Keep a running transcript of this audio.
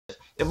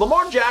If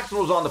Lamar Jackson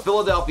was on the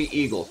Philadelphia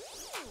Eagles,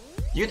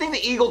 do you think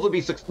the Eagles would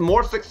be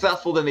more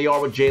successful than they are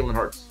with Jalen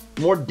Hurts?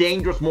 More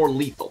dangerous, more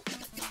lethal?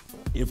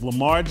 If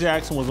Lamar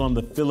Jackson was on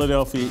the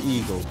Philadelphia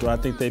Eagles, do I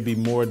think they'd be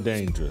more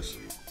dangerous?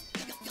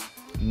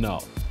 No.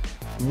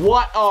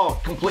 What? Oh,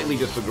 completely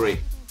disagree.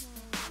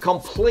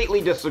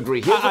 Completely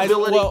disagree. His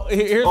ability. Well,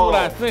 here's what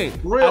I think.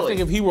 Really? I think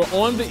if he were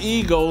on the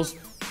Eagles,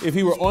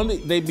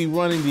 they'd be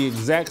running the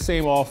exact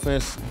same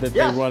offense that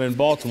they run in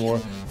Baltimore.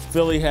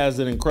 Philly has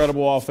an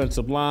incredible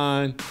offensive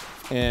line,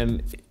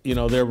 and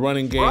their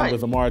running game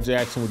with Lamar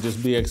Jackson would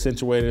just be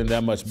accentuated and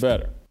that much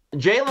better.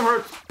 Jalen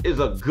Hurts is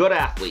a good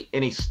athlete,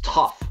 and he's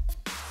tough,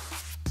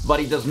 but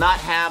he does not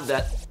have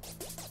that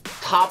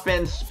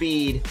top-end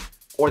speed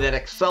or that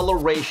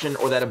acceleration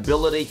or that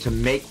ability to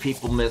make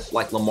people miss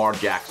like Lamar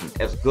Jackson.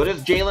 As good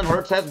as Jalen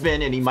Hurts has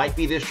been, and he might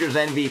be this year's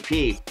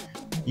MVP,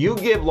 you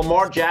give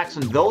Lamar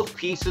Jackson those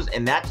pieces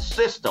and that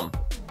system,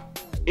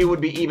 it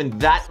would be even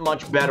that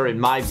much better, in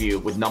my view,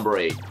 with number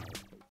 8.